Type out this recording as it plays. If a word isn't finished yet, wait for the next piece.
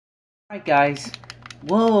Alright guys.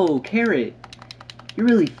 Whoa, Carrot. You're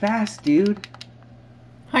really fast, dude.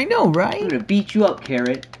 I know, I'm right? gonna beat you up,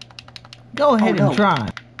 Carrot. Go ahead no. and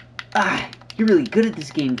try. You're really good at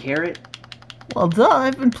this game, Carrot. Well, duh,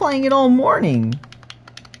 I've been playing it all morning.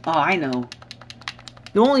 Oh, I know.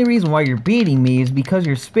 The only reason why you're beating me is because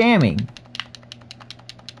you're spamming.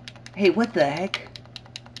 Hey, what the heck?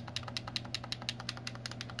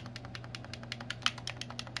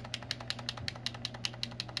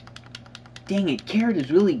 Dang it, Carrot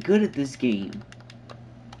is really good at this game.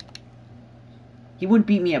 He wouldn't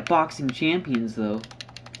beat me at Boxing Champions, though.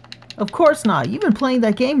 Of course not. You've been playing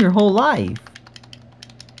that game your whole life.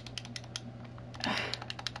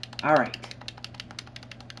 Alright.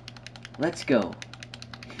 Let's go.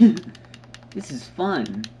 This is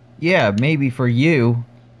fun. Yeah, maybe for you.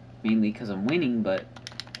 Mainly because I'm winning, but...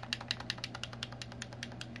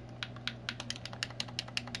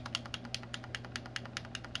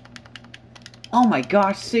 Oh my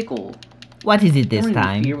gosh, Sicle! What is it this Don't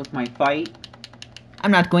time? interfere with my fight.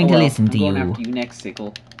 I'm not going to listen to I'm going you. after you next,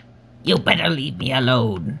 Sicle. You better leave me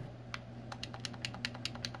alone.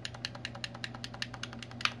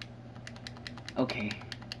 Okay.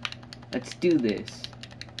 Let's do this.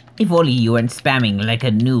 If only you weren't spamming like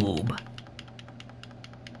a noob.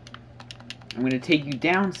 I'm gonna take you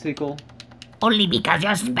down, Sicle. Only because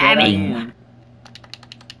you're You bet I spamming. am.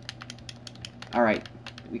 Alright.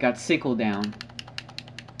 We got Sicle down.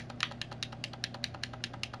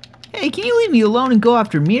 Hey, can you leave me alone and go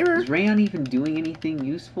after Mirror? Is Rayon even doing anything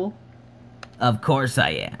useful? Of course I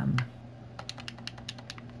am.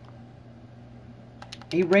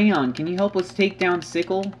 Hey Rayon, can you help us take down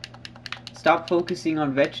Sicle? Stop focusing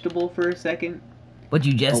on Vegetable for a second. But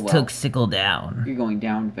you just Oh, well. took Sicle down. You're going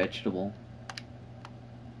down, Vegetable.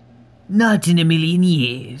 Not in a million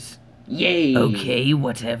years. Yay! Okay,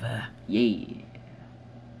 whatever. Yay.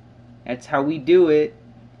 That's how we do it.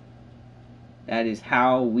 That is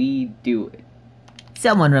how we do it.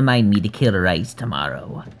 Someone remind me to kill Rice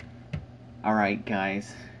tomorrow. Alright,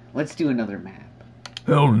 guys. Let's do another map.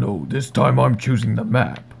 Hell no, this time I'm choosing the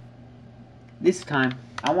map. This time,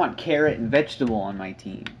 I want Carrot and Vegetable on my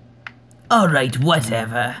team. Alright,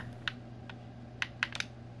 whatever.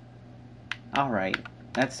 Alright,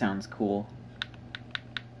 that sounds cool.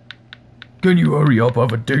 Can you hurry up? I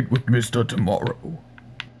have a date with Mr. Tomorrow.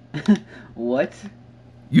 What?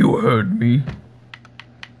 You heard me.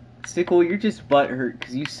 Sickle, you're just butthurt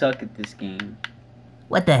because you suck at this game.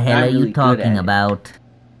 What the hell I'm are really you good talking at it. about?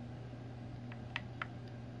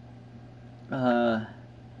 I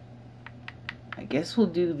guess we'll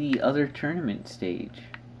do the other tournament stage.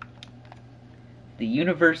 The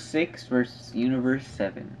Universe 6 versus Universe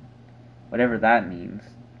 7. Whatever that means.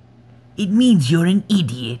 It means you're an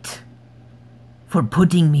idiot. For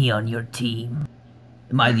putting me on your team.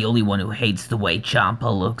 Am I the only one who hates the way Champa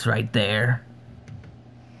looks right there?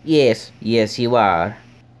 Yes, you are.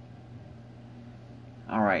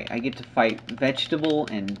 Alright, I get to fight Vegetable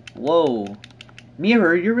and... Whoa!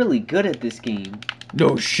 Mirror, you're really good at this game.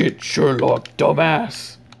 No shit, Sherlock,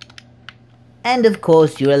 dumbass. And of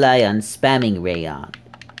course you rely on spamming Rayon.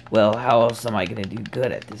 Well, how else am I gonna do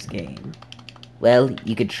good at this game? Well,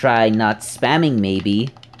 you could try not spamming maybe.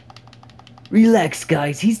 Relax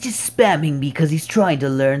guys, he's just spamming because he's trying to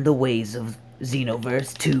learn the ways of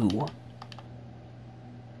Xenoverse 2.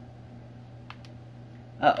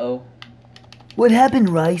 Uh-oh. What happened,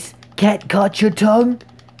 Rice? Cat caught your tongue?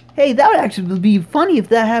 Hey, that would actually be funny if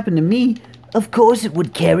that happened to me. Of course it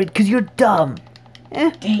would, Carrot, because you're dumb.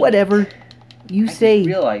 Dang Whatever. You I say just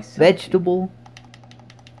realized something. vegetable.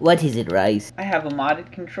 What is it, Rice? I have a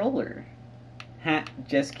modded controller. Ha,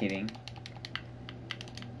 just kidding.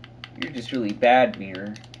 You're just really bad,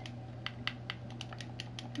 Mirror.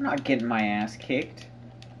 I'm not getting my ass kicked.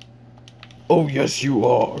 Oh yes you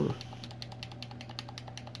are.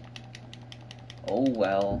 Oh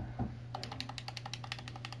well.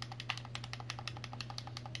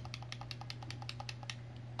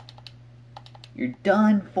 You're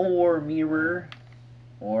done for, Mirror.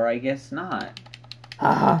 Or I guess not.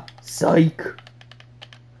 Haha, psych.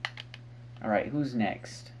 Alright, who's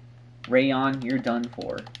next? Rayon, you're done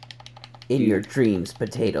for. In Dude. your dreams,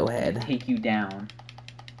 potato head. Take you down.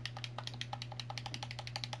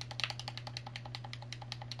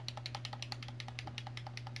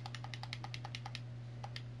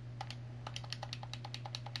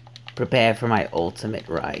 Prepare for my ultimate,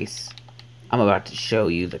 Rice. I'm about to show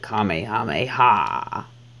you the Kamehameha.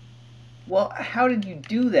 Well, how did you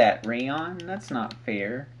do that, Rayon? That's not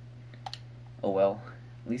fair. Oh well,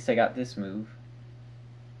 at least I got this move.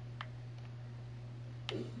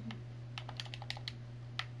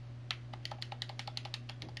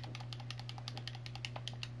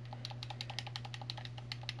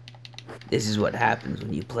 This is what happens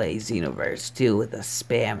when you play Xenoverse 2 with a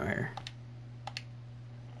spammer.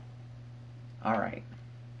 Alright.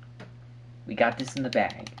 We got this in the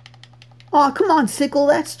bag. Aw, come on, Sicle,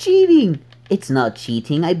 that's cheating! It's not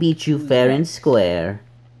cheating, I beat you fair and square.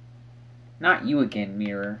 Not you again,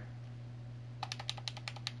 Mirror.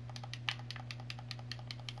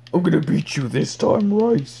 I'm gonna beat you this time,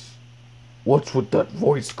 Rice. What's with that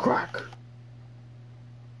voice crack?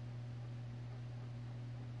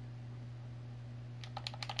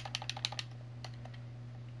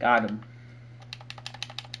 Got him.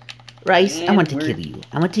 Rice, I And want to we're kill you.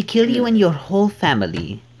 I want to kill you and your whole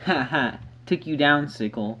family. Haha. Took you down,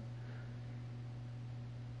 Sicle.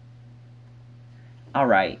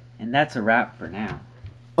 Alright, and that's a wrap for now.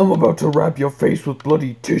 I'm about to wrap your face with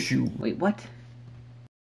bloody tissue. Wait, what?